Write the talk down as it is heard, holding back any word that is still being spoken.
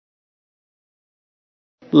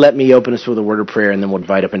Let me open us with a word of prayer, and then we'll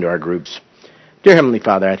divide up into our groups. Dear Heavenly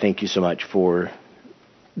Father, I thank you so much for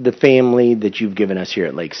the family that you've given us here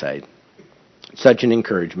at Lakeside. Such an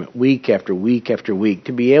encouragement, week after week after week,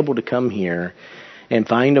 to be able to come here and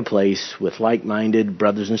find a place with like-minded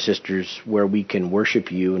brothers and sisters where we can worship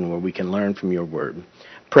you and where we can learn from your word.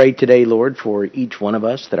 Pray today, Lord, for each one of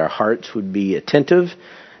us that our hearts would be attentive,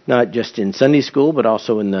 not just in Sunday school, but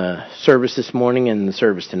also in the service this morning and the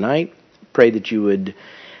service tonight. Pray that you would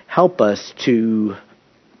help us to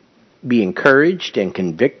be encouraged and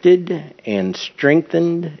convicted and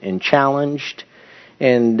strengthened and challenged.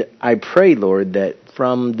 And I pray, Lord, that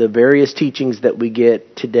from the various teachings that we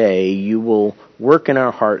get today, you will work in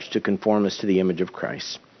our hearts to conform us to the image of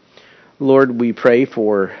Christ. Lord, we pray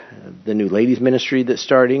for the new ladies ministry that's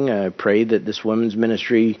starting. I pray that this women's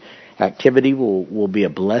ministry activity will be a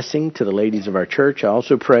blessing to the ladies of our church. I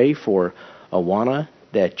also pray for Awana,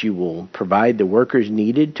 that you will provide the workers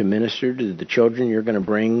needed to minister to the children you're going to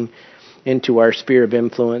bring into our sphere of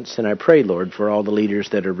influence. And I pray, Lord, for all the leaders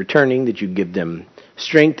that are returning, that you give them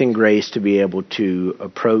strength and grace to be able to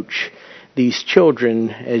approach these children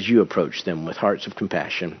as you approach them with hearts of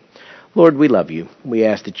compassion. Lord, we love you. We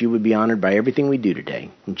ask that you would be honored by everything we do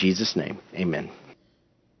today. In Jesus' name, amen.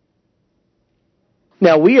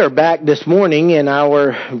 Now, we are back this morning in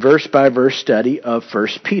our verse-by-verse study of 1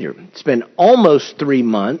 Peter. It's been almost 3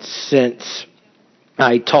 months since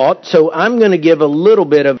I taught, so I'm going to give a little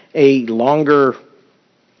bit of a longer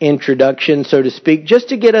introduction, so to speak, just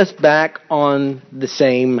to get us back on the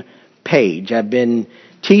same page. I've been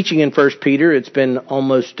teaching in 1 Peter. It's been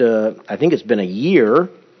almost, I think it's been a year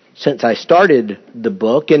since I started the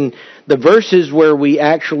book, and the verses where we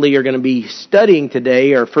actually are going to be studying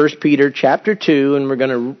today are 1 Peter chapter 2, and we're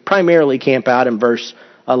going to primarily camp out in verse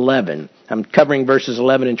 11. I'm covering verses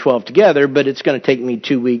 11 and 12 together, but it's going to take me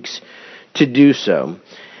 2 weeks to do so.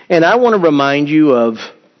 And I want to remind you of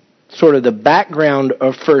sort of the background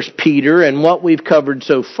of 1 Peter and what we've covered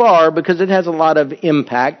so far, because it has a lot of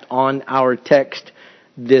impact on our text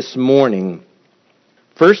this morning.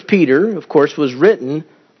 1 Peter, of course, was written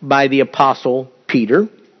by the Apostle Peter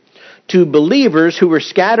to believers who were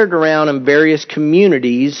scattered around in various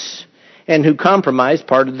communities and who comprised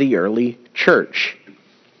part of the early church.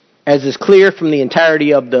 As is clear from the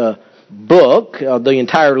entirety of the book, the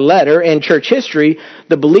entire letter, and church history,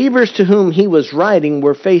 the believers to whom he was writing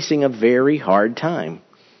were facing a very hard time.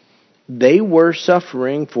 They were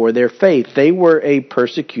suffering for their faith. They were a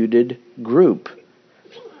persecuted group.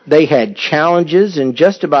 They had challenges in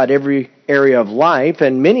just about every area of life,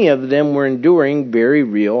 and many of them were enduring very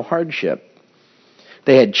real hardship.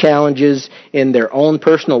 They had challenges in their own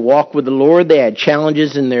personal walk with the Lord. They had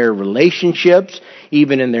challenges in their relationships,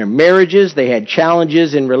 even in their marriages. They had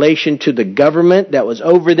challenges in relation to the government that was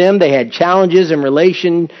over them. They had challenges in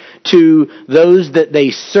relation to those that they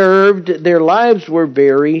served. Their lives were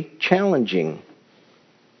very challenging.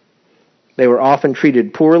 They were often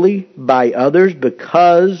treated poorly by others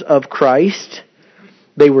because of Christ.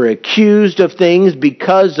 They were accused of things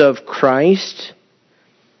because of Christ.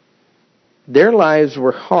 Their lives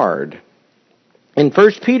were hard. And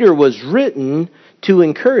 1 Peter was written to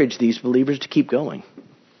encourage these believers to keep going.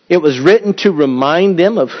 It was written to remind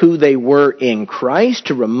them of who they were in Christ,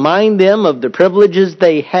 to remind them of the privileges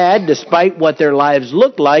they had despite what their lives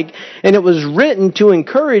looked like, and it was written to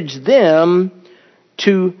encourage them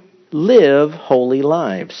to live holy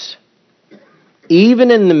lives. Even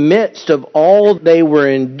in the midst of all they were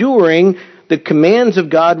enduring, the commands of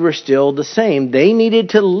God were still the same. They needed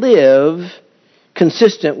to live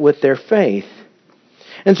consistent with their faith.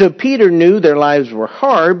 And so Peter knew their lives were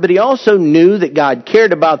hard, but he also knew that God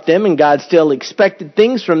cared about them and God still expected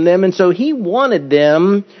things from them. And so he wanted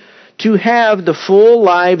them to have the full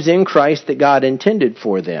lives in Christ that God intended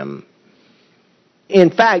for them. In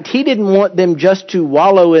fact, he didn't want them just to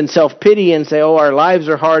wallow in self-pity and say, oh, our lives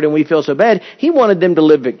are hard and we feel so bad. He wanted them to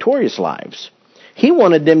live victorious lives. He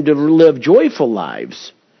wanted them to live joyful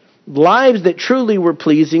lives, lives that truly were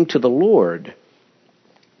pleasing to the Lord.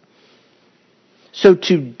 So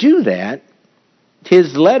to do that,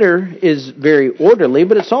 his letter is very orderly,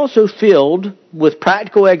 but it's also filled with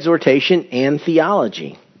practical exhortation and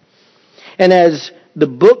theology. And as the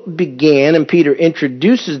book began and Peter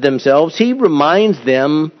introduces themselves, he reminds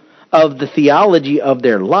them of the theology of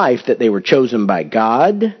their life, that they were chosen by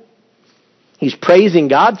God. He's praising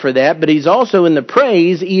God for that, but he's also in the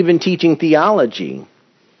praise even teaching theology.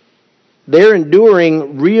 They're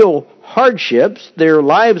enduring real hardships. Their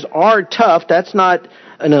lives are tough. That's not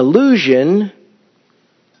an illusion.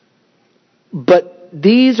 But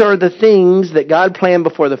these are the things that God planned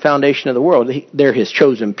before the foundation of the world. They're his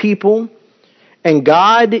chosen people. And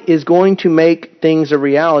God is going to make things a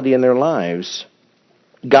reality in their lives.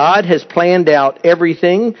 God has planned out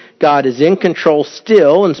everything. God is in control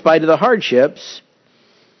still in spite of the hardships.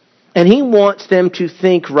 And He wants them to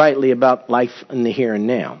think rightly about life in the here and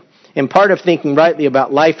now. And part of thinking rightly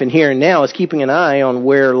about life in here and now is keeping an eye on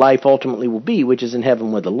where life ultimately will be, which is in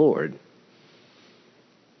heaven with the Lord.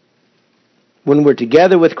 When we're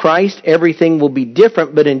together with Christ, everything will be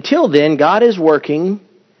different. But until then, God is working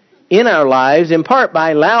in our lives, in part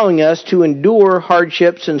by allowing us to endure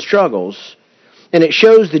hardships and struggles. And it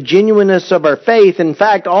shows the genuineness of our faith. In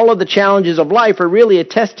fact, all of the challenges of life are really a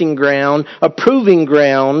testing ground, a proving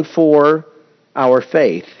ground for our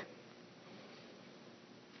faith.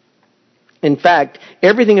 In fact,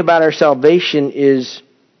 everything about our salvation is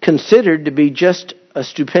considered to be just a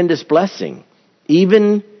stupendous blessing.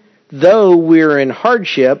 Even though we're in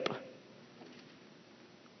hardship,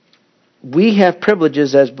 we have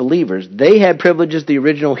privileges as believers. They had privileges, the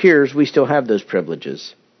original hearers, we still have those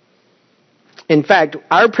privileges. In fact,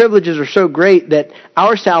 our privileges are so great that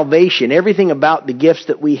our salvation, everything about the gifts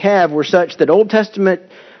that we have, were such that Old Testament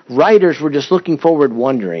writers were just looking forward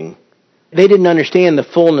wondering. They didn't understand the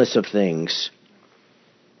fullness of things.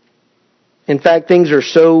 In fact, things are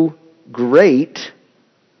so great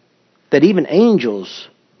that even angels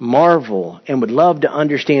marvel and would love to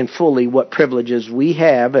understand fully what privileges we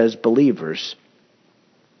have as believers.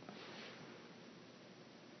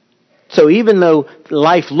 So even though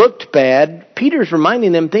life looked bad, Peter's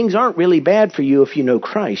reminding them things aren't really bad for you if you know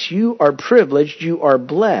Christ. You are privileged, you are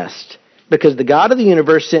blessed, because the God of the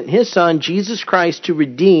universe sent His Son, Jesus Christ, to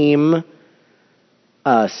redeem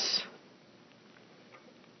us.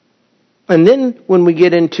 And then when we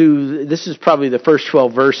get into, this is probably the first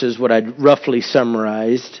 12 verses, what I roughly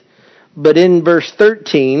summarized, but in verse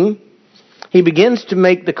 13, he begins to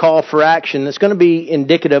make the call for action that's going to be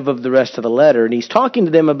indicative of the rest of the letter. And he's talking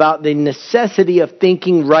to them about the necessity of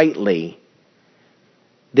thinking rightly.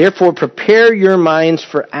 Therefore, prepare your minds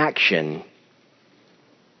for action.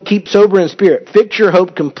 Keep sober in spirit. Fix your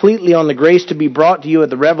hope completely on the grace to be brought to you at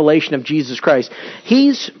the revelation of Jesus Christ.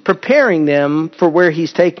 He's preparing them for where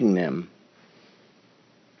He's taking them.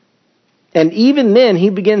 And even then, he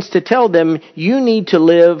begins to tell them, you need to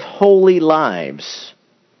live holy lives.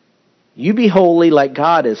 You be holy like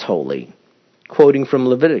God is holy, quoting from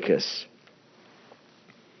Leviticus.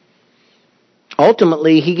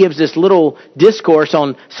 Ultimately, he gives this little discourse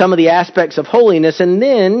on some of the aspects of holiness, and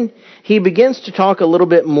then he begins to talk a little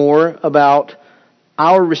bit more about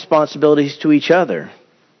our responsibilities to each other.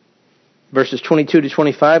 Verses 22 to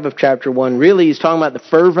 25 of chapter 1, really he's talking about the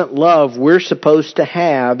fervent love we're supposed to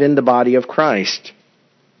have in the body of Christ.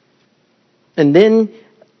 And then,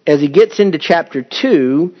 as he gets into chapter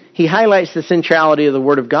 2, he highlights the centrality of the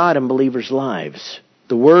Word of God in believers' lives.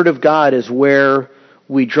 The Word of God is where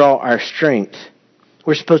we draw our strength.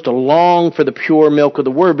 We're supposed to long for the pure milk of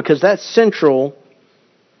the Word because that's central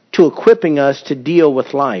to equipping us to deal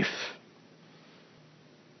with life.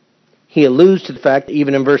 He alludes to the fact,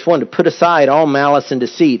 even in verse 1, to put aside all malice and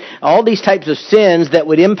deceit. All these types of sins that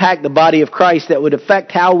would impact the body of Christ, that would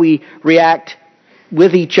affect how we react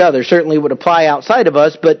with each other, certainly would apply outside of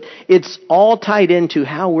us, but it's all tied into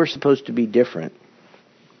how we're supposed to be different.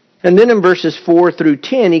 And then in verses 4 through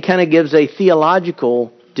 10, he kind of gives a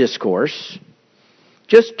theological discourse,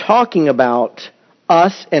 just talking about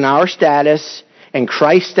us and our status, and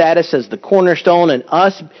Christ's status as the cornerstone, and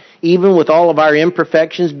us, even with all of our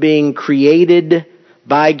imperfections, being created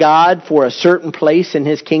by God for a certain place in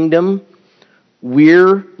His kingdom.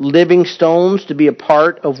 We're living stones to be a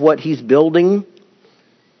part of what He's building.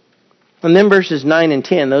 And then verses 9 and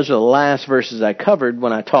 10, those are the last verses I covered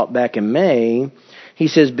when I taught back in May. He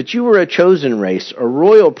says, but you were a chosen race, a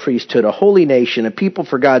royal priesthood, a holy nation, a people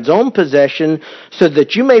for God's own possession, so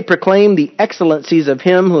that you may proclaim the excellencies of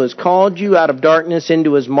Him who has called you out of darkness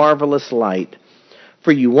into His marvelous light.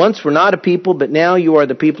 For you once were not a people, but now you are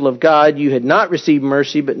the people of God. You had not received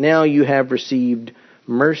mercy, but now you have received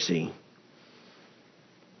mercy.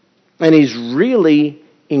 And he's really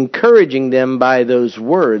encouraging them by those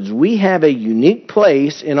words. We have a unique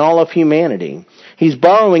place in all of humanity. He's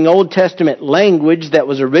borrowing Old Testament language that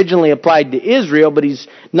was originally applied to Israel, but he's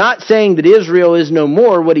not saying that Israel is no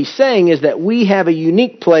more. What he's saying is that we have a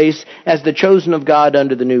unique place as the chosen of God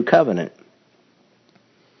under the new covenant.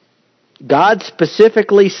 God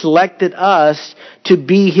specifically selected us to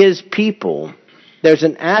be His people. There's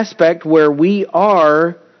an aspect where we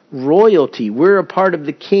are royalty. We're a part of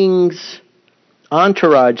the King's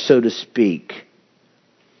entourage, so to speak.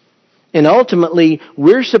 And ultimately,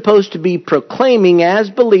 we're supposed to be proclaiming as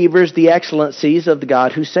believers the excellencies of the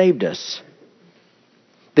God who saved us.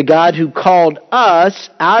 The God who called us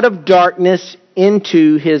out of darkness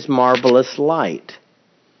into His marvelous light.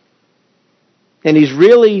 And He's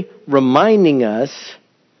really reminding us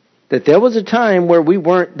that there was a time where we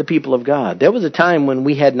weren't the people of God. There was a time when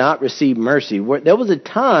we had not received mercy. There was a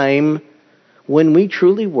time when we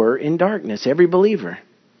truly were in darkness, every believer.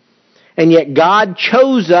 And yet God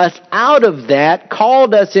chose us out of that,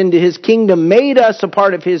 called us into His kingdom, made us a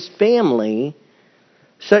part of His family,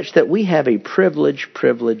 such that we have a privileged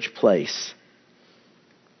place.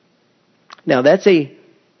 Now that's a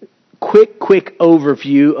quick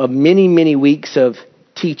overview of many weeks of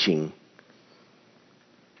teaching.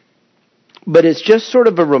 But it's just sort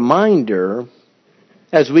of a reminder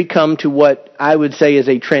as we come to what I would say is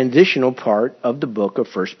a transitional part of the book of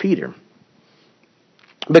 1 Peter.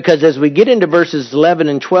 Because as we get into verses 11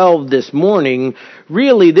 and 12 this morning,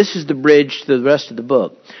 really this is the bridge to the rest of the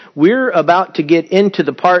book. We're about to get into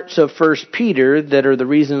the parts of 1 Peter that are the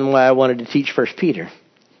reason why I wanted to teach 1 Peter.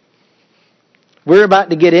 We're about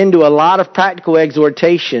to get into a lot of practical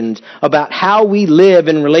exhortations about how we live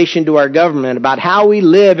in relation to our government, about how we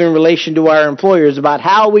live in relation to our employers, about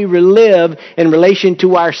how we live in relation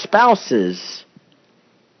to our spouses.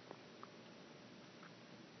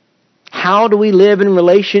 How do we live in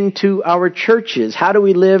relation to our churches? How do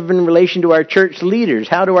we live in relation to our church leaders?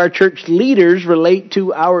 How do our church leaders relate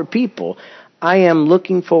to our people? I am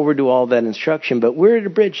looking forward to all that instruction, but we're at a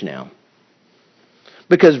bridge now.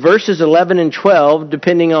 Because verses 11 and 12,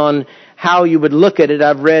 depending on how you would look at it,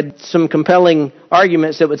 I've read some compelling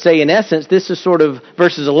arguments that would say, in essence, this is sort of,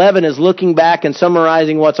 verses 11 is looking back and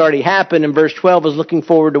summarizing what's already happened, and verse 12 is looking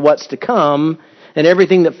forward to what's to come, and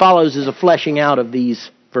everything that follows is a fleshing out of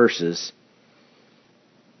these verses.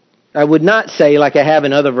 I would not say, like I have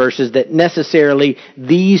in other verses, that necessarily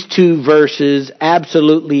these two verses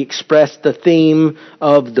absolutely express the theme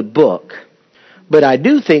of the book. But I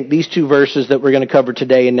do think these two verses that we're going to cover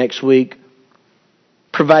today and next week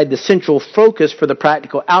provide the central focus for the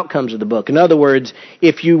practical outcomes of the book. In other words,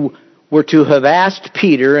 if you were to have asked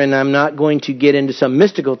Peter, and I'm not going to get into some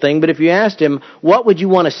mystical thing, but if you asked him, what would you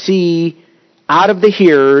want to see out of the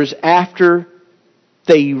hearers after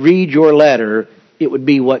they read your letter, it would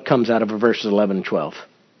be what comes out of verses 11 and 12.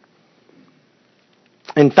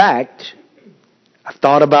 In fact, I've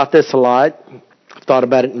thought about this a lot. I've thought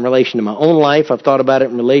about it in relation to my own life. I've thought about it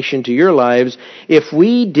in relation to your lives. If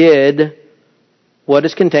we did what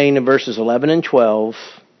is contained in verses 11 and 12,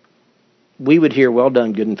 we would hear, well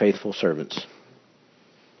done, good and faithful servants.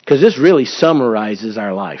 Because this really summarizes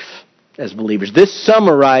our life as believers. This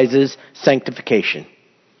summarizes sanctification.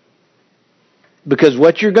 Because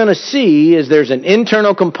what you're going to see is there's an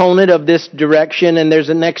internal component of this direction and there's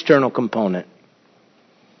an external component.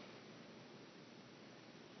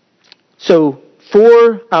 So,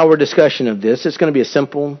 for our discussion of this, it's going to be a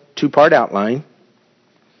simple two-part outline.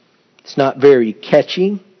 It's not very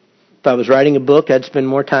catchy. If I was writing a book, I'd spend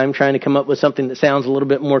more time trying to come up with something that sounds a little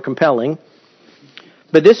bit more compelling.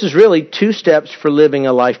 But this is really 2 steps for living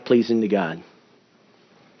a life pleasing to God.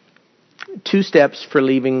 2 steps for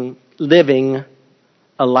living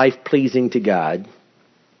a life pleasing to God.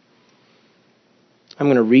 I'm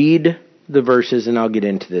going to read the verses and I'll get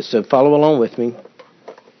into this. So follow along with me.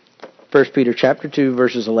 1 Peter chapter 2,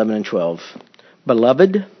 verses 11 and 12.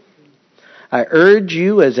 Beloved, I urge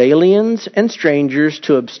you as aliens and strangers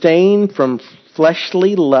to abstain from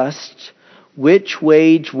fleshly lusts which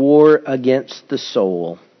wage war against the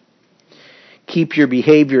soul. Keep your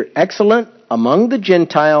behavior excellent among the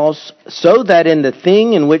Gentiles, so that in the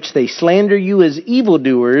thing in which they slander you as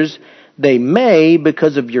evildoers, they may,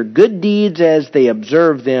 because of your good deeds as they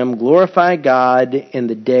observe them, glorify God in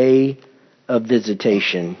the day of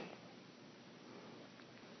visitation.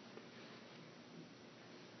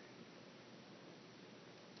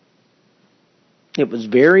 It was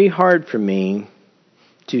very hard for me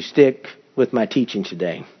to stick with my teaching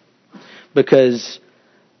today because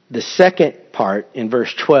the second part in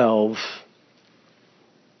verse 12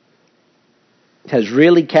 has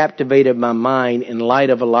really captivated my mind in light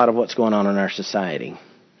of a lot of what's going on in our society.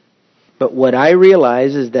 But what I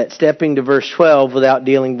realize is that stepping to verse 12 without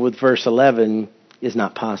dealing with verse 11 is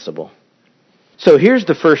not possible. So here's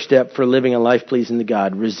the first step for living a life pleasing to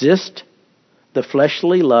God. Resist the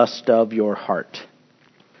fleshly lust of your heart.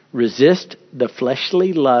 Resist the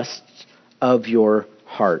fleshly lusts of your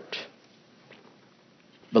heart.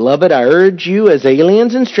 Beloved, I urge you as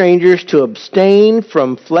aliens and strangers to abstain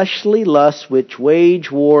from fleshly lusts which wage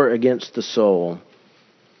war against the soul.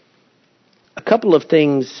 A couple of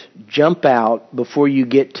things jump out before you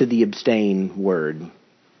get to the abstain word.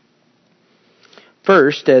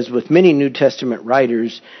 First, as with many New Testament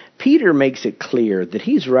writers, Peter makes it clear that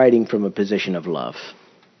he's writing from a position of love.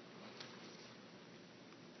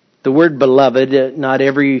 The word beloved, not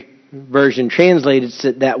every version translates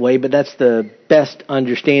it that way, but that's the best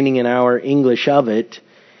understanding in our English of it.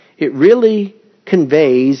 It really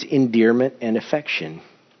conveys endearment and affection.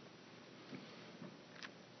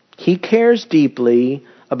 He cares deeply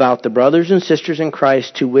about the brothers and sisters in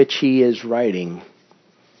Christ to which he is writing.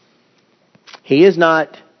 He is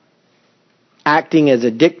not acting as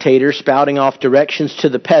a dictator, spouting off directions to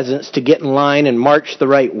the peasants to get in line and march the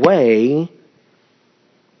right way.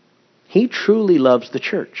 He truly loves the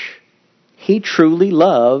church. He truly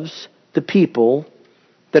loves the people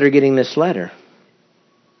that are getting this letter.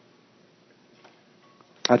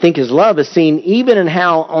 I think his love is seen even in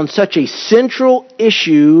how, on such a central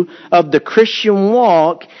issue of the Christian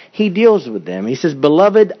walk, he deals with them. He says,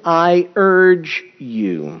 "Beloved, I urge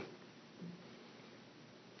you."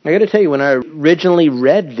 I got to tell you, when I originally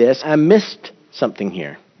read this, I missed something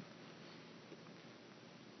here.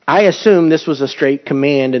 I assumed this was a straight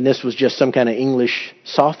command and this was just some kind of English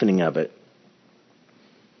softening of it.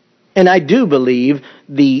 And I do believe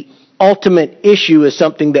the ultimate issue is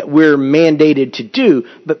something that we're mandated to do,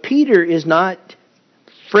 but Peter is not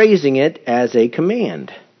phrasing it as a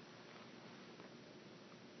command.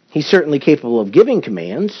 He's certainly capable of giving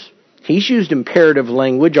commands. He's used imperative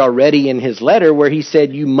language already in his letter where he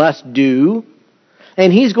said, "You must do."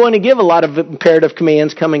 And he's going to give a lot of imperative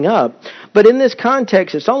commands coming up. But in this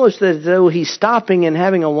context, it's almost as though he's stopping and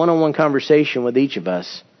having a one-on-one conversation with each of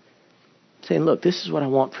us, saying, "Look, this is what I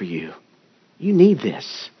want for you. You need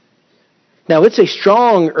this." Now, it's a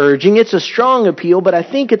strong urging, it's a strong appeal, but I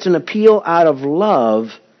think it's an appeal out of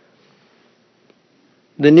love.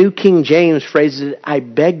 The New King James phrases it, "I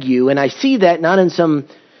beg you," and I see that not in some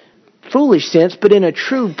foolish sense, but in a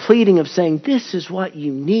true pleading of saying, this is what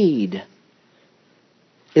you need.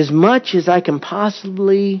 As much as I can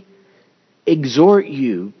possibly exhort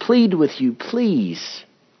you, plead with you, please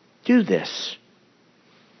do this.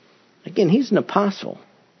 Again, he's an apostle.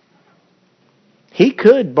 He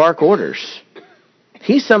could bark orders.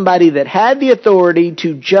 He's somebody that had the authority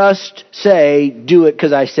to just say, "Do it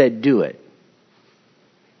because I said do it."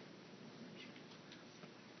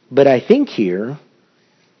 But I think here,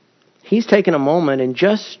 he's taken a moment and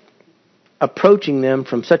just approaching them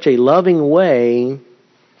from such a loving way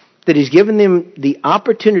that he's given them the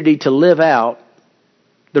opportunity to live out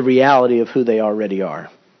the reality of who they already are.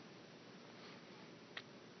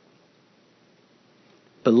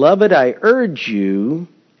 "Beloved, I urge you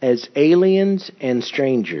as aliens and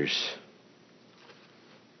strangers."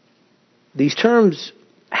 These terms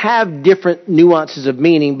have different nuances of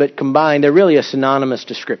meaning, but combined, they're really a synonymous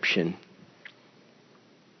description.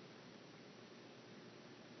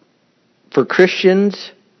 For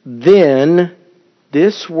Christians, then,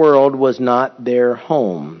 this world was not their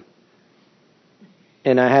home.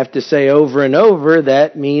 And I have to say over and over,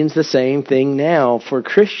 that means the same thing now. For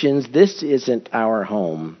Christians, this isn't our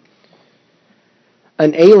home.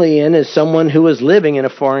 An alien is someone who is living in a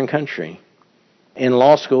foreign country. In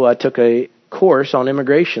law school, I took a course on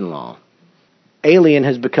immigration law. Alien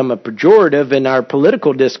has become a pejorative in our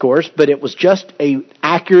political discourse, but it was just an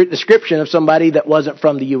accurate description of somebody that wasn't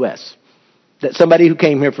from the U.S. That somebody who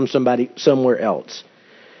came here from somewhere else.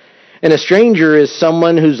 And a stranger is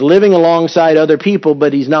someone who's living alongside other people,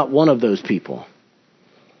 but he's not one of those people.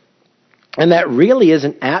 And that really is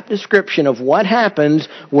an apt description of what happens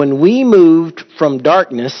when we moved from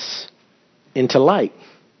darkness into light.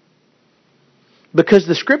 Because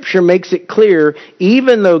the Scripture makes it clear,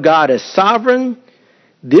 even though God is sovereign,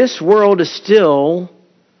 this world is still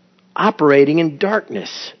operating in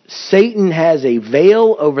darkness. Satan has a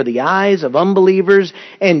veil over the eyes of unbelievers,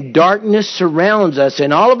 and darkness surrounds us,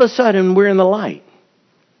 and all of a sudden we're in the light.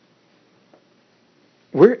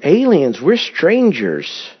 We're aliens, we're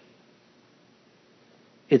strangers.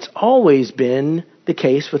 It's always been the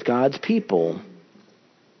case with God's people.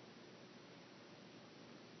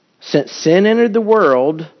 Since sin entered the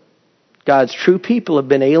world, God's true people have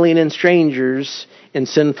been alien and strangers in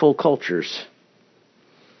sinful cultures.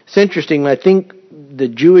 It's interesting, I think the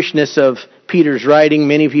Jewishness of Peter's writing,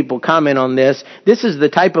 many people comment on this. This is the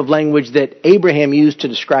type of language that Abraham used to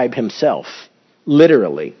describe himself,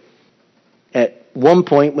 literally. At one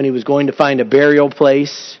point, when he was going to find a burial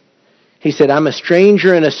place, he said, "I'm a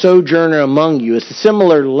stranger and a sojourner among you." It's a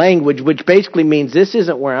similar language, which basically means this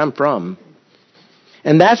isn't where I'm from.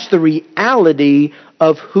 And that's the reality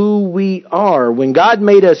of who we are. When God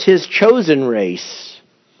made us His chosen race,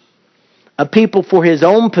 a people for His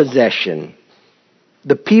own possession,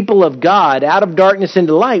 the people of God out of darkness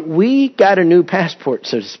into light, we got a new passport,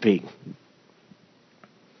 so to speak.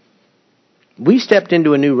 We stepped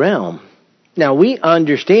into a new realm. Now, we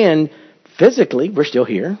understand physically we're still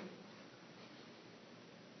here.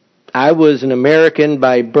 I was an American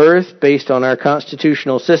by birth based on our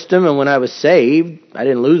constitutional system, and when I was saved, I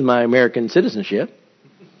didn't lose my American citizenship.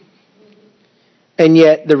 And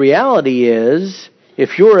yet, the reality is,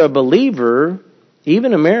 if you're a believer,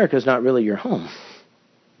 even America is not really your home.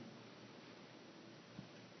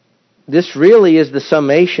 This really is the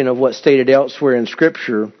summation of what's stated elsewhere in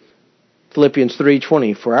Scripture, Philippians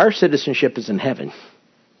 3:20, for our citizenship is in heaven,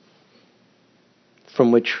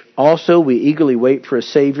 from which also we eagerly wait for a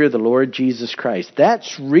Savior, the Lord Jesus Christ.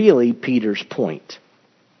 That's really Peter's point.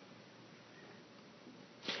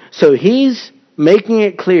 So he's making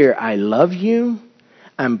it clear, I love you,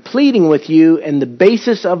 I'm pleading with you, and the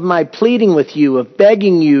basis of my pleading with you, of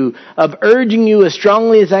begging you, of urging you as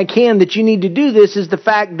strongly as I can that you need to do this is the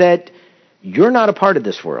fact that you're not a part of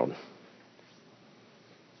this world.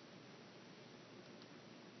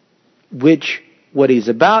 Which, what he's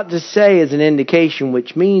about to say is an indication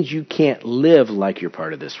which means you can't live like you're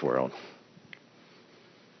part of this world.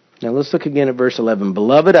 Now let's look again at verse 11.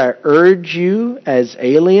 Beloved, I urge you as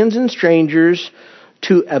aliens and strangers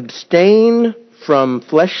to abstain from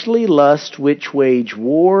fleshly lust which wage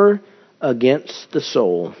war against the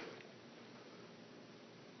soul.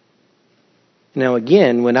 Now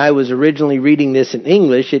again, when I was originally reading this in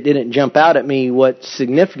English, it didn't jump out at me what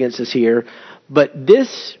significance is here. But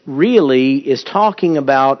this really is talking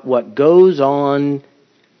about what goes on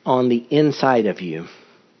the inside of you.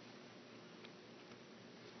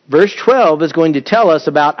 Verse 12 is going to tell us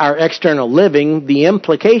about our external living, the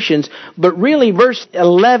implications, but really verse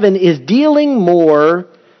 11 is dealing more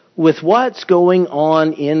with what's going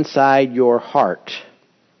on inside your heart.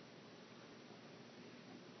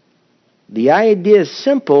 The idea is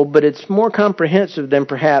simple, but it's more comprehensive than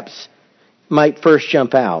perhaps might first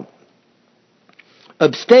jump out.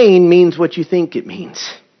 Abstain means what you think it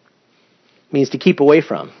means. It means to keep away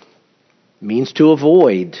from. It means to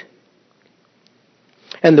avoid.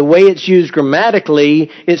 And the way it's used grammatically,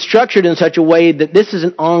 it's structured in such a way that this is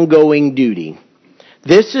an ongoing duty.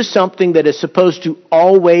 This is something that is supposed to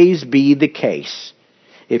always be the case.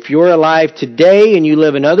 If you're alive today and you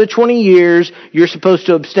live another 20 years, you're supposed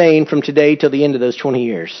to abstain from today till the end of those 20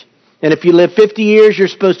 years. And if you live 50 years, you're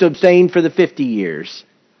supposed to abstain for the 50 years.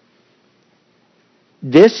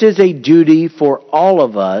 This is a duty for all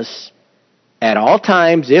of us at all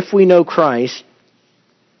times if we know Christ.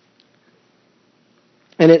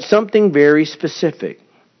 And it's something very specific.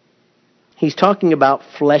 He's talking about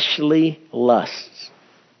fleshly lusts.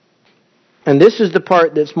 And this is the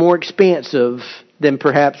part that's more expansive than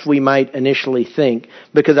perhaps we might initially think.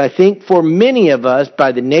 Because I think for many of us,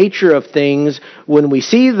 by the nature of things, when we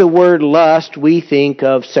see the word lust, we think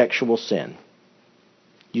of sexual sin.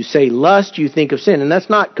 You say lust, you think of sin. And that's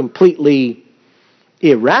not completely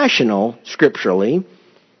irrational scripturally.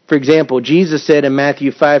 For example, Jesus said in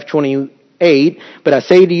Matthew 5:28, but I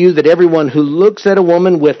say to you that everyone who looks at a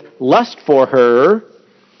woman with lust for her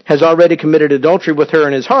has already committed adultery with her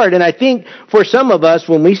in his heart. And I think for some of us,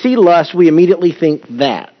 when we see lust, we immediately think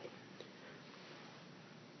that.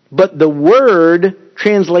 But the word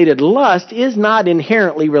translated lust is not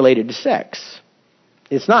inherently related to sex.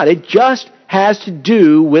 It's not. It just has to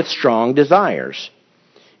do with strong desires.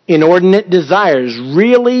 Inordinate desires,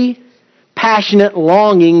 really passionate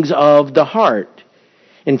longings of the heart.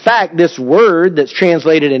 In fact, this word that's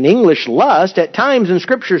translated in English, lust, at times in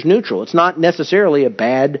Scripture is neutral. It's not necessarily a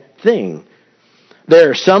bad thing.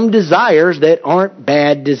 There are some desires that aren't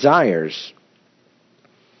bad desires.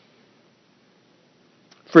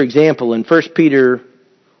 For example, in 1 Peter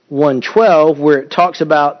 1:12, where it talks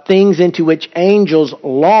about things into which angels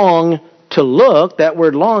long to look, that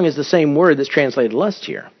word long is the same word that's translated lust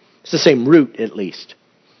here. It's the same root, at least.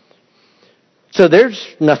 So there's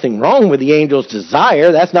nothing wrong with the angel's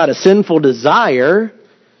desire. That's not a sinful desire.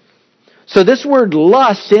 So this word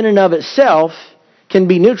lust in and of itself can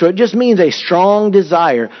be neutral. It just means a strong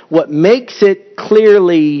desire. What makes it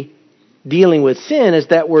clearly dealing with sin is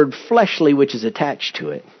that word fleshly, which is attached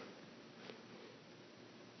to it.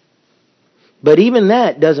 But even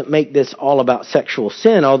that doesn't make this all about sexual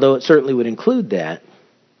sin, although it certainly would include that.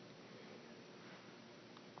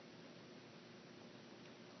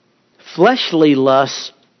 Fleshly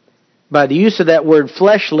lusts, by the use of that word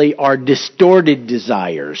fleshly, are distorted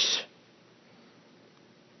desires.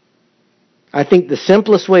 I think the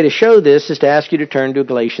simplest way to show this is to ask you to turn to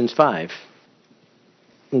Galatians 5.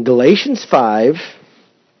 In Galatians 5,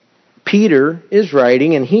 Peter is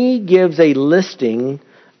writing, and he gives a listing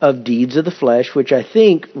of deeds of the flesh, which I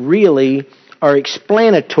think really are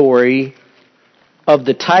explanatory of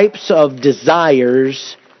the types of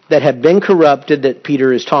desires that have been corrupted that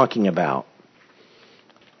Peter is talking about.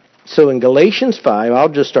 So in Galatians 5, I'll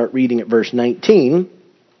just start reading at verse 19.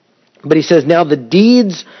 But he says, now the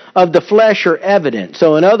deeds of the flesh are evident.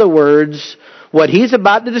 So in other words, what he's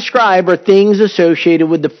about to describe are things associated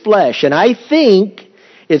with the flesh. And I think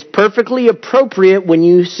it's perfectly appropriate when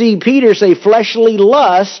you see Peter say fleshly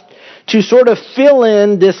lust to sort of fill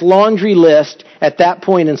in this laundry list at that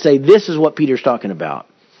point and say, this is what Peter's talking about.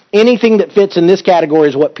 Anything that fits in this category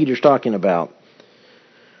is what Peter's talking about.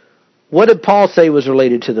 What did Paul say was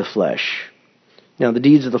related to the flesh? Now, the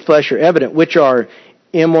deeds of the flesh are evident, which are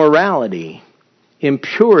immorality,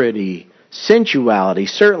 impurity, sensuality.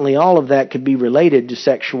 Certainly all of that could be related to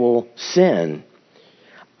sexual sin.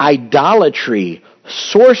 Idolatry,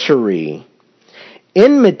 sorcery,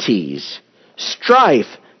 enmities,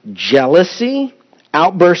 strife, jealousy,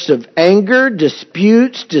 outbursts of anger,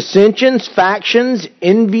 disputes, dissensions, factions,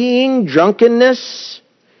 envying, drunkenness,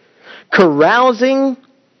 carousing,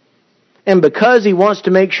 and because he wants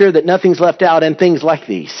to make sure that nothing's left out, and things like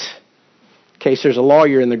these. In case there's a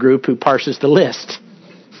lawyer in the group who parses the list.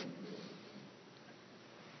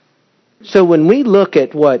 So when we look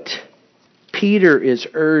at what Peter is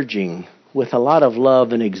urging with a lot of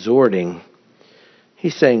love and exhorting,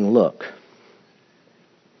 he's saying, look,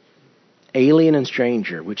 alien and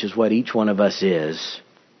stranger, which is what each one of us is,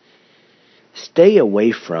 stay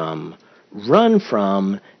away from, run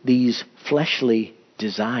from these fleshly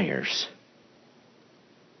desires.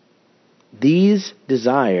 These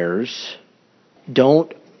desires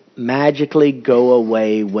don't magically go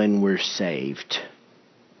away when we're saved.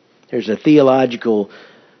 There's a theologically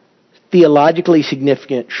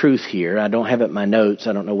significant truth here. I don't have it in my notes.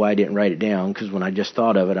 I don't know why I didn't write it down, because when I just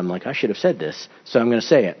thought of it, I'm like, I should have said this, so I'm going to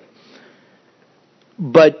say it.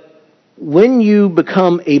 But when you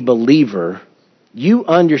become a believer, you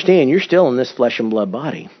understand you're still in this flesh and blood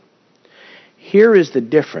body. Here is the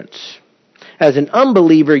difference. As an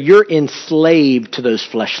unbeliever, you're enslaved to those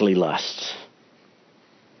fleshly lusts.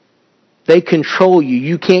 They control you.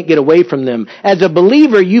 You can't get away from them. As a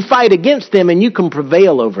believer, you fight against them and you can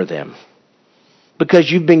prevail over them because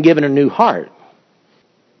you've been given a new heart.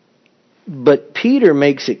 But Peter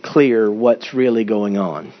makes it clear what's really going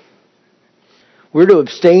on. We're to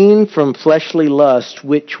abstain from fleshly lust,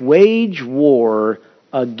 which wage war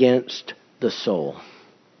against the soul.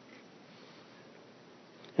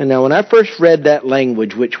 And now when I first read that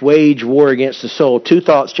language, which wage war against the soul, two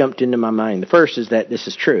thoughts jumped into my mind. The first is that this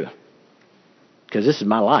is true, because this is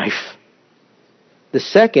my life. The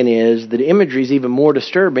second is that the imagery is even more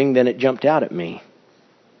disturbing than it jumped out at me.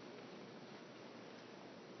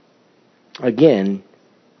 Again,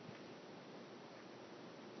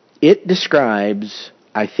 it describes,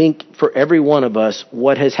 I think, for every one of us,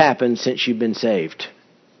 what has happened since you've been saved.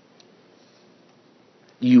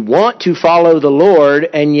 You want to follow the Lord,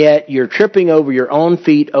 and yet you're tripping over your own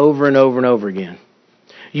feet over and over and over again.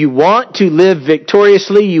 You want to live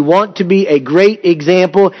victoriously, you want to be a great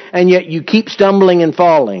example, and yet you keep stumbling and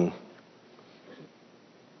falling.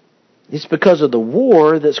 It's because of the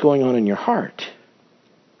war that's going on in your heart.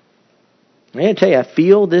 I gotta tell you, I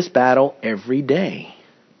feel this battle every day.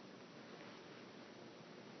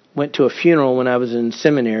 Went to a funeral when I was in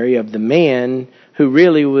seminary of the man who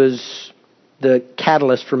really was the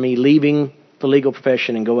catalyst for me leaving the legal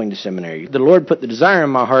profession and going to seminary. The Lord put the desire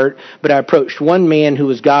in my heart, but I approached one man who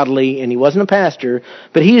was godly, and he wasn't a pastor,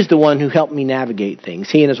 but he is the one who helped me navigate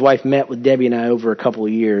things. He and his wife met with Debbie and I over a couple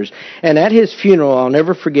of years. And at his funeral, I'll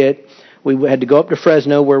never forget, we had to go up to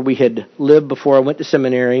Fresno where we had lived before I went to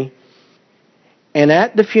seminary. And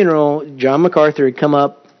at the funeral, John MacArthur had come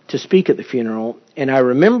up to speak at the funeral, and I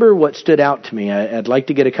remember what stood out to me. I'd like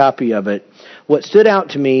to get a copy of it. What stood out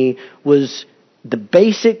to me was the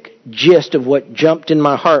basic gist of what jumped in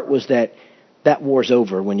my heart was that war's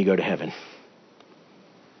over when you go to heaven.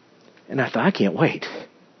 And I thought, I can't wait.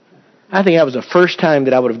 I think that was the first time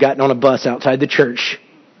that I would have gotten on a bus outside the church,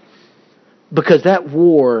 because that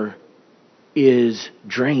war is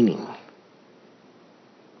draining.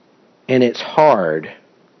 And it's hard.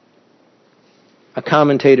 A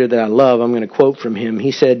commentator that I love, I'm going to quote from him,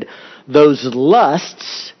 he said, "Those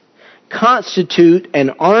lusts constitute an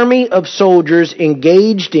army of soldiers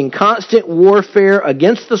engaged in constant warfare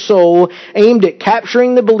against the soul, aimed at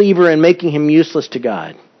capturing the believer and making him useless to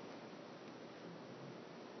God."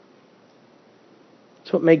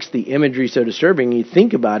 That's what makes the imagery so disturbing. You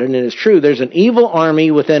think about it, and it's true. There's an evil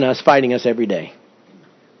army within us fighting us every day.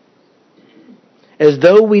 as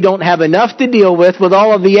though we don't have enough to deal with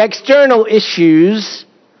all of the external issues.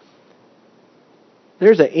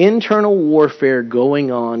 There's an internal warfare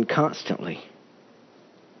going on constantly.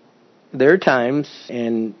 There are times,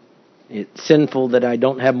 and it's sinful that I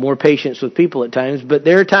don't have more patience with people at times, but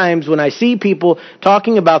there are times when I see people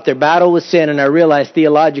talking about their battle with sin and I realize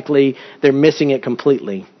theologically they're missing it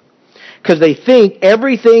completely. Because they think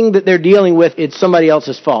everything that they're dealing with, it's somebody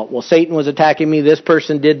else's fault. Well, Satan was attacking me, this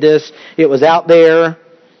person did this, it was out there.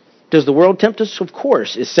 Does the world tempt us? Of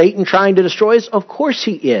course. Is Satan trying to destroy us? Of course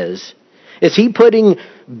he is. Is he putting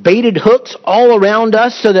baited hooks all around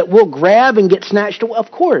us so that we'll grab and get snatched away?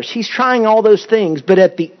 Of course, he's trying all those things. But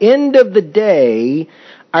at the end of the day,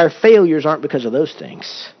 our failures aren't because of those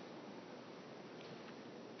things.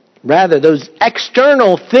 Rather, those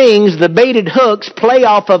external things, the baited hooks, play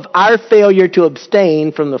off of our failure to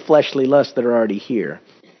abstain from the fleshly lusts that are already here.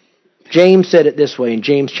 James said it this way in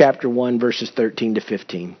James chapter 1, verses 13 to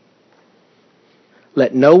 15.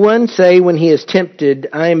 Let no one say when he is tempted,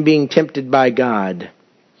 I am being tempted by God.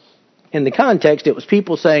 In the context, it was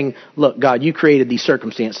people saying, look, God, you created these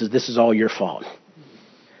circumstances. This is all your fault.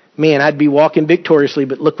 Man, I'd be walking victoriously,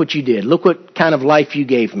 but look what you did. Look what kind of life you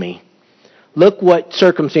gave me. Look what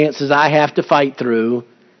circumstances I have to fight through.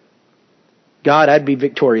 God, I'd be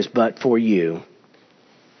victorious but for you.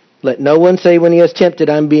 Let no one say when he is tempted,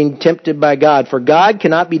 I'm being tempted by God. For God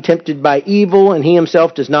cannot be tempted by evil, and he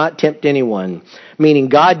himself does not tempt anyone. Meaning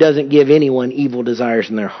God doesn't give anyone evil desires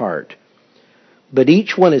in their heart. But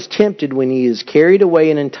each one is tempted when he is carried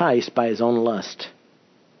away and enticed by his own lust.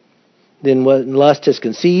 Then when lust is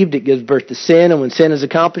conceived, it gives birth to sin. And when sin is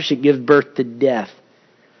accomplished, it gives birth to death.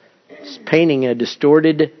 It's painting a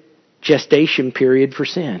distorted gestation period for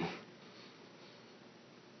sin.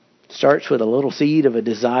 It starts with a little seed of a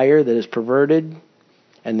desire that is perverted,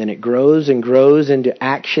 and then it grows and grows into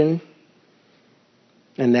action,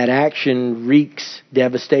 and that action wreaks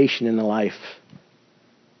devastation in the life.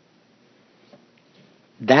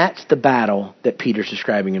 That's the battle that Peter's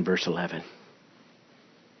describing in verse 11.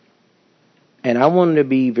 And I want to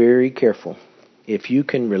be very careful. If you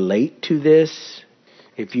can relate to this,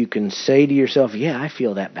 if you can say to yourself, yeah, I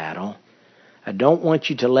feel that battle, I don't want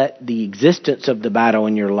you to let the existence of the battle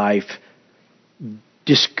in your life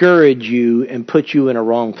discourage you and put you in a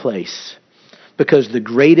wrong place. Because the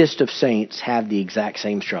greatest of saints have the exact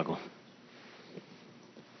same struggle.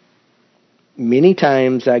 Many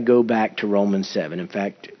times I go back to Romans 7. In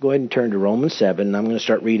fact, go ahead and turn to Romans 7, and I'm going to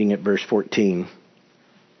start reading at verse 14.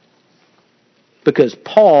 Because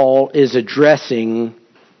Paul is addressing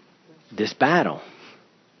this battle.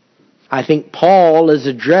 I think Paul is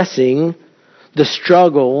addressing the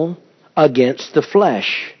struggle against the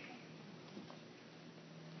flesh.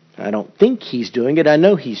 I don't think he's doing it. I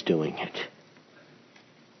know he's doing it.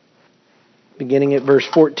 Beginning at verse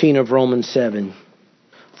 14 of Romans 7.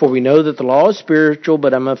 For we know that the law is spiritual,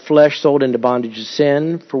 but I'm of flesh, sold into bondage to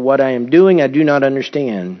sin. For what I am doing, I do not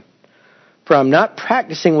understand. For I'm not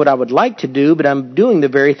practicing what I would like to do, but I'm doing the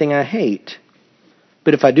very thing I hate.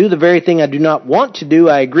 But if I do the very thing I do not want to do,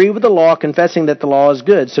 I agree with the law, confessing that the law is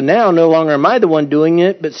good. So now no longer am I the one doing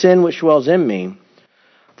it, but sin which dwells in me.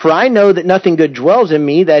 For I know that nothing good dwells in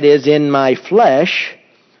me, that is, in my flesh.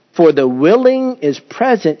 For the willing is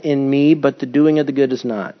present in me, but the doing of the good is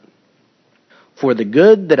not. For the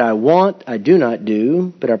good that I want, I do not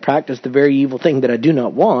do, but I practice the very evil thing that I do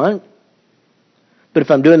not want. But if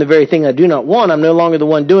I'm doing the very thing I do not want, I'm no longer the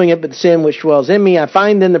one doing it, but the sin which dwells in me. I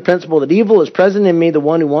find then the principle that evil is present in me, the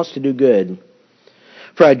one who wants to do good.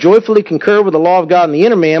 For I joyfully concur with the law of God in the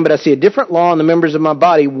inner man, but I see a different law in the members of my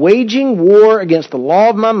body, waging war against the law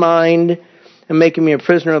of my mind and making me a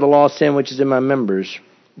prisoner of the law of sin which is in my members.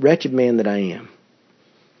 Wretched man that I am.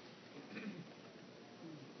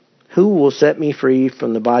 Who will set me free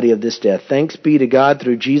from the body of this death? Thanks be to God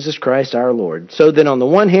through Jesus Christ our Lord. So then on the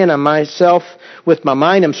one hand, I myself, with my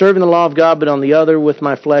mind, I'm serving the law of God, but on the other, with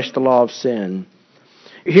my flesh, the law of sin.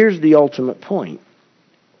 Here's the ultimate point.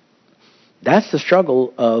 That's the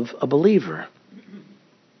struggle of a believer.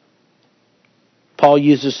 Paul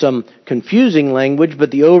uses some confusing language,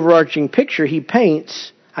 but the overarching picture he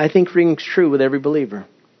paints, I think, rings true with every believer.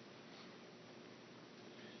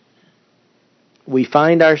 We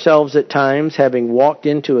find ourselves at times having walked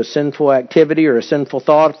into a sinful activity or a sinful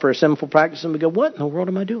thought for a sinful practice, and we go, what in the world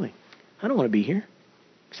am I doing? I don't want to be here,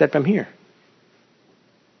 except I'm here.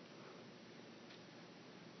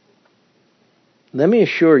 Let me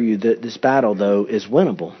assure you that this battle, though, is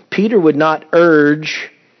winnable. Peter would not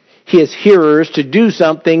urge his hearers to do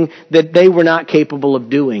something that they were not capable of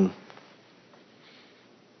doing.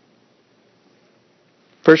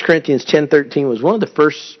 1 Corinthians 10:13 was one of the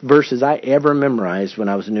first verses I ever memorized when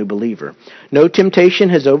I was a new believer. No temptation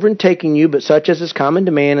has overtaken you, but such as is common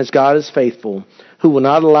to man, as God is faithful, who will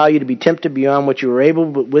not allow you to be tempted beyond what you are able,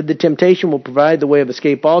 but with the temptation will provide the way of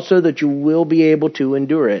escape also, that you will be able to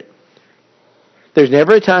endure it. There's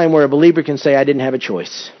never a time where a believer can say, I didn't have a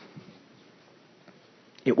choice.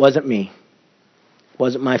 It wasn't me. It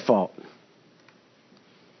wasn't my fault.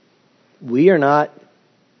 We are not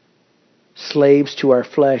slaves to our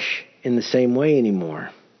flesh in the same way anymore.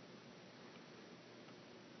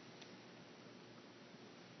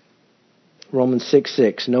 Romans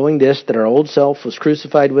 6:6, knowing this, that our old self was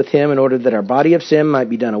crucified with him in order that our body of sin might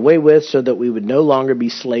be done away with, so that we would no longer be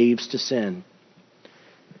slaves to sin.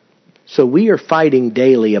 So we are fighting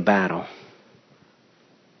daily a battle.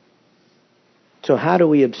 So how do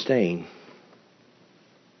we abstain?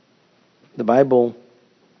 The Bible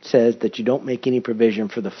says that you don't make any provision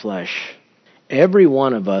for the flesh. Every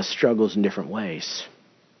one of us struggles in different ways.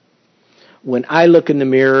 When I look in the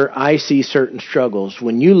mirror, I see certain struggles.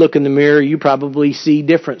 When you look in the mirror, you probably see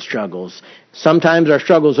different struggles. Sometimes our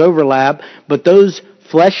struggles overlap, but those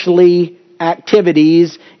fleshly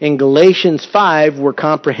activities in Galatians 5 were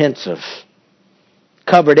comprehensive.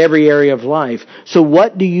 Covered every area of life. So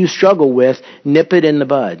what do you struggle with? Nip it in the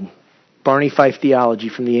bud. Barney Fife theology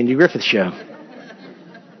from the Andy Griffith Show.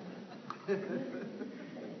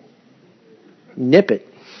 Nip it.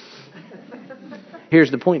 Here's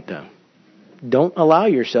the point, though. Don't allow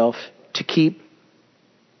yourself to keep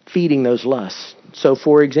feeding those lusts. So,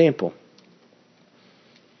 for example,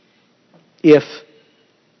 if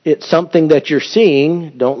it's something that you're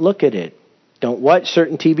seeing, don't look at it. Don't watch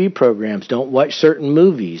certain TV programs. Don't watch certain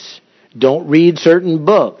movies. Don't read certain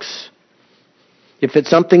books. If it's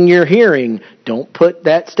something you're hearing, don't put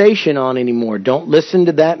that station on anymore. Don't listen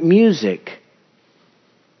to that music.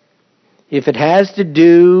 If it has to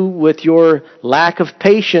do with your lack of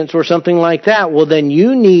patience or something like that, well, then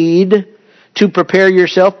you need to prepare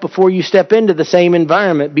yourself before you step into the same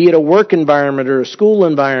environment, be it a work environment or a school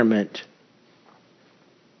environment.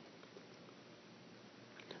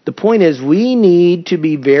 The point is, we need to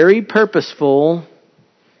be very purposeful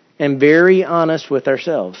and very honest with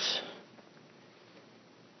ourselves.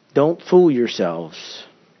 Don't fool yourselves.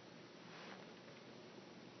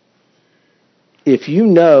 If you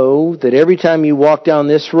know that every time you walk down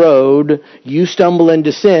this road, you stumble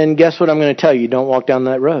into sin, guess what I'm going to tell you? Don't walk down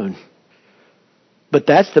that road. But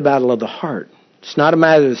that's the battle of the heart. It's not a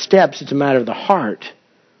matter of the steps, it's a matter of the heart.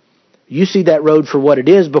 You see that road for what it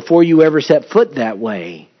is before you ever set foot that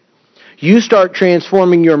way. You start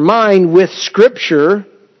transforming your mind with Scripture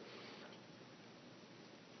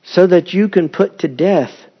so that you can put to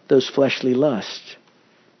death those fleshly lusts.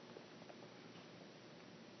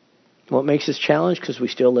 What makes this challenge? Because we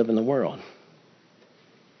still live in the world.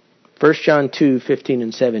 1 John 2:15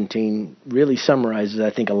 and 17 really summarizes, I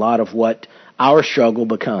think, a lot of what our struggle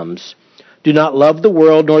becomes. Do not love the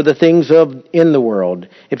world nor the things in the world.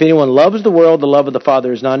 If anyone loves the world, the love of the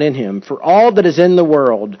Father is not in him. For all that is in the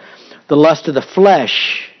world, the lust of the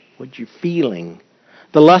flesh, what you're feeling,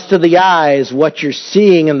 the lust of the eyes, what you're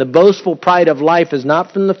seeing, and the boastful pride of life is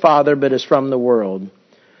not from the Father, but is from the world.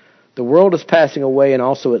 The world is passing away and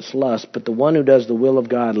also its lust, but the one who does the will of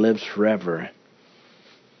God lives forever.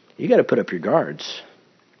 You got to put up your guards.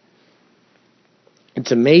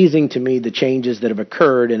 It's amazing to me the changes that have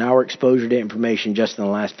occurred in our exposure to information just in the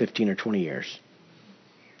last 15 or 20 years.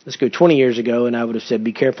 Let's go 20 years ago, and I would have said,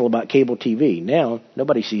 be careful about cable TV. Now,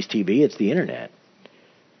 nobody sees TV. It's the Internet.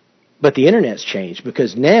 But the Internet's changed,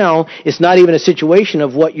 because now it's not even a situation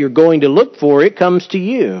of what you're going to look for. It comes to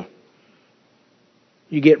you.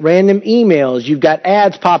 You get random emails. You've got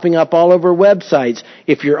ads popping up all over websites.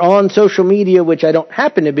 If you're on social media, which I don't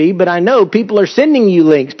happen to be, but I know people are sending you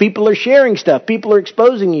links. People are sharing stuff. People are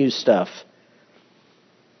exposing you stuff.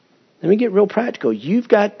 Let me get real practical. You've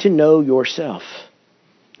got to know yourself.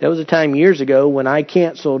 There was a time years ago when I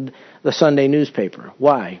canceled the Sunday newspaper.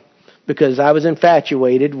 Why? Because I was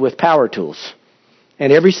infatuated with power tools.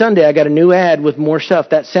 And every Sunday I got a new ad with more stuff.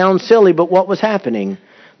 That sounds silly, but what was happening?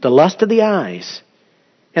 The lust of the eyes.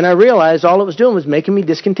 And I realized all it was doing was making me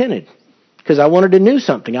discontented. Because I wanted to know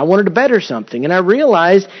something. I wanted to better something. And I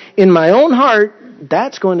realized in my own heart,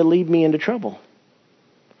 that's going to lead me into trouble.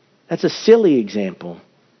 That's a silly example.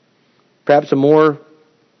 Perhaps a more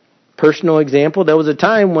personal example. There was a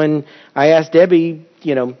time when I asked Debbie,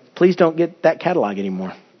 please don't get that catalog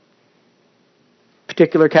anymore.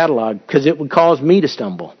 Particular catalog. Because it would cause me to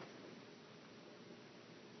stumble.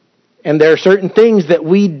 And there are certain things that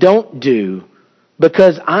we don't do.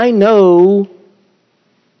 Because I know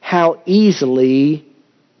how easily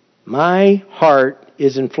my heart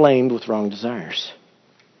is inflamed with wrong desires.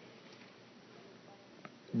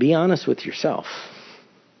 Be honest with yourself.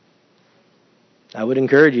 I would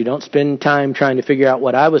encourage you, don't spend time trying to figure out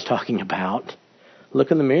what I was talking about. Look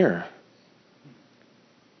in the mirror.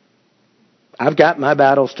 I've got my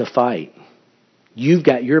battles to fight. You've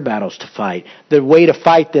got your battles to fight. The way to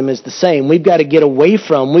fight them is the same. We've got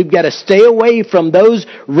to stay away from those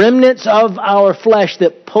remnants of our flesh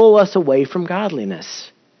that pull us away from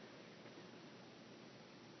godliness.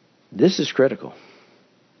 This is critical.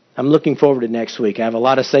 I'm looking forward to next week. I have a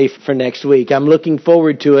lot to say for next week. I'm looking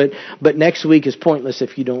forward to it, but next week is pointless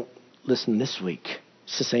if you don't listen this week.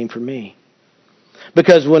 It's the same for me.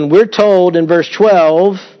 Because when we're told in verse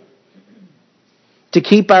 12 to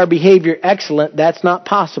keep our behavior excellent, that's not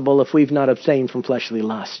possible if we've not abstained from fleshly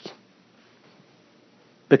lust.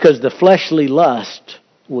 Because the fleshly lust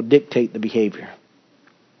will dictate the behavior.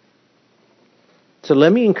 So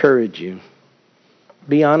let me encourage you.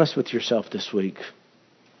 Be honest with yourself this week.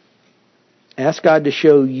 Ask God to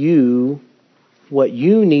show you what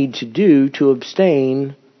you need to do to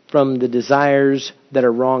abstain from the desires that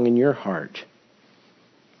are wrong in your heart.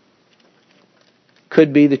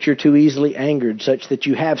 Could be that you're too easily angered such that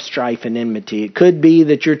you have strife and enmity. It could be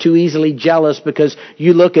that you're too easily jealous because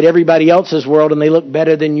you look at everybody else's world and they look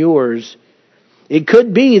better than yours. It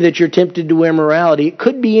could be that you're tempted to immorality. It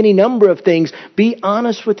could be any number of things. Be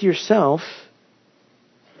honest with yourself.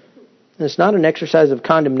 And it's not an exercise of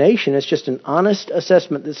condemnation. It's just an honest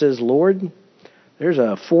assessment that says, Lord, there's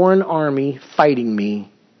a foreign army fighting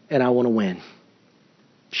me and I want to win.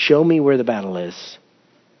 Show me where the battle is.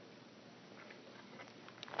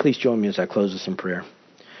 Please join me as I close this in prayer.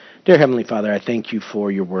 Dear Heavenly Father, I thank you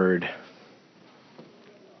for your word.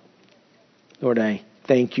 Lord, I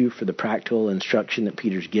thank you for the practical instruction that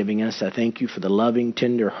Peter's giving us. I thank you for the loving,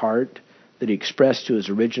 tender heart that he expressed to his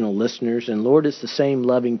original listeners. And Lord, it's the same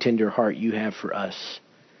loving, tender heart you have for us.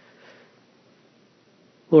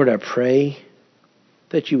 Lord, I pray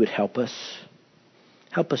that you would help us.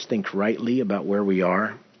 Help us think rightly about where we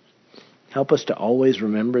are. Help us to always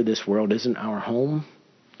remember this world isn't our home.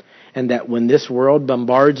 And that when this world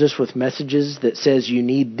bombards us with messages that says you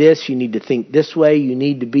need this, you need to think this way, you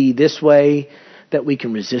need to be this way, that we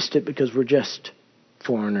can resist it because we're just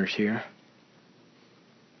foreigners here.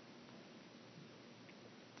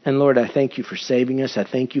 And Lord, I thank you for saving us. I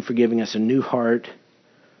thank you for giving us a new heart.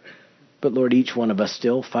 But Lord, each one of us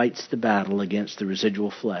still fights the battle against the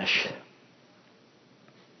residual flesh. I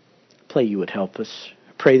pray you would help us.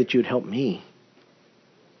 I pray that you would help me.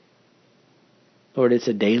 Lord, it's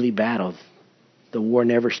a daily battle. The war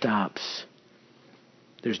never stops.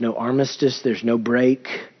 There's no armistice. There's no break.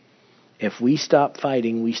 If we stop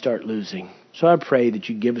fighting, we start losing. So I pray that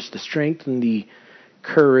you give us the strength and the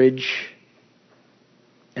courage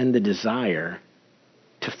and the desire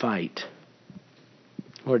to fight.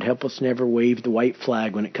 Lord, help us never wave the white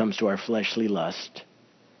flag when it comes to our fleshly lust.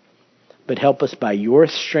 But help us by your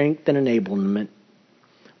strength and enablement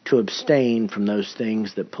to abstain from those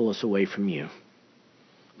things that pull us away from you.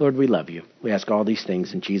 Lord, we love you. We ask all these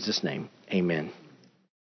things in Jesus' name. Amen.